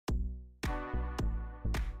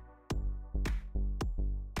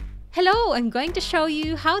Hello, I'm going to show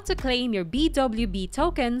you how to claim your BWB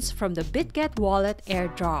tokens from the Bitget Wallet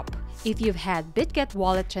Airdrop. If you've had Bitget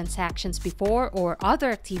Wallet transactions before or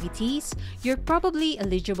other activities, you're probably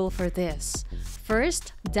eligible for this.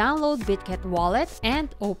 First, download Bitget Wallet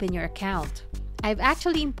and open your account. I've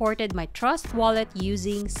actually imported my Trust wallet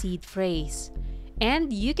using seed phrase.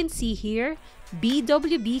 And you can see here,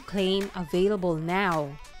 BWB claim available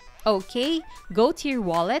now. Okay, go to your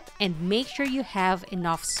wallet and make sure you have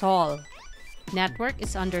enough Sol. Network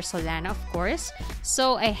is under Solana, of course,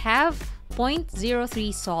 so I have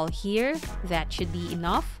 0.03 Sol here. That should be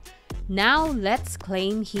enough. Now let's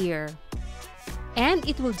claim here. And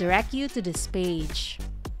it will direct you to this page.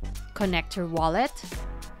 Connect your wallet,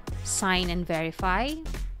 sign and verify.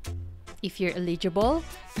 If you're eligible,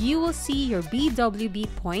 you will see your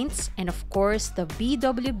BWB points and of course the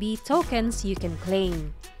BWB tokens you can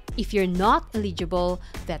claim. If you're not eligible,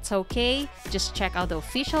 that's okay. Just check out the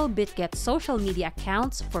official Bitget social media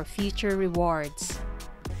accounts for future rewards.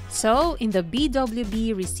 So, in the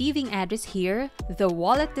BWB receiving address here, the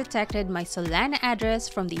wallet detected my Solana address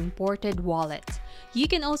from the imported wallet. You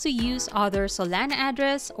can also use other Solana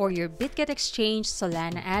address or your Bitget Exchange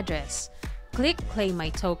Solana address. Click Claim My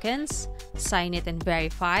Tokens, sign it and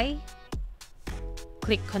verify.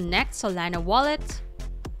 Click Connect Solana Wallet.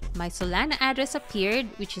 My Solana address appeared,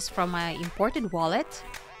 which is from my imported wallet.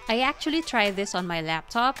 I actually tried this on my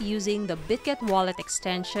laptop using the Bitget Wallet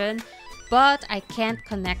extension, but I can't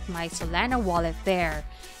connect my Solana wallet there.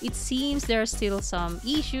 It seems there are still some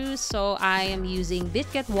issues, so I am using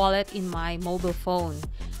Bitget Wallet in my mobile phone.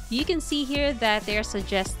 You can see here that they're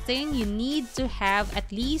suggesting you need to have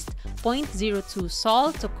at least 0.02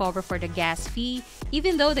 Sol to cover for the gas fee,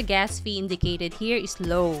 even though the gas fee indicated here is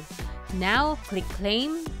low. Now, click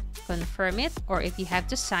Claim, confirm it, or if you have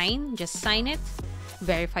to sign, just sign it,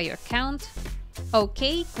 verify your account.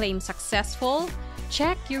 Okay, claim successful.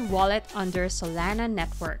 Check your wallet under Solana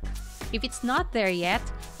Network. If it's not there yet,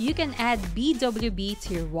 you can add BWB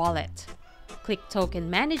to your wallet. Click Token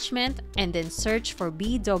Management and then search for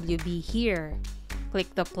BWB here.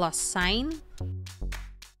 Click the plus sign.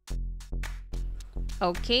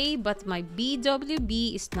 Okay, but my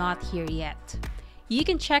BWB is not here yet. You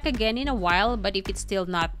can check again in a while, but if it's still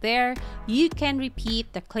not there, you can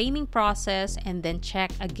repeat the claiming process and then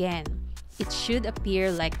check again. It should appear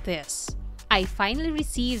like this. I finally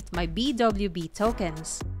received my BWB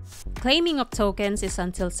tokens. Claiming of tokens is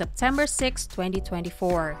until September 6,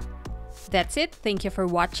 2024. That's it. Thank you for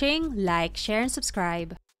watching. Like, share, and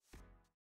subscribe.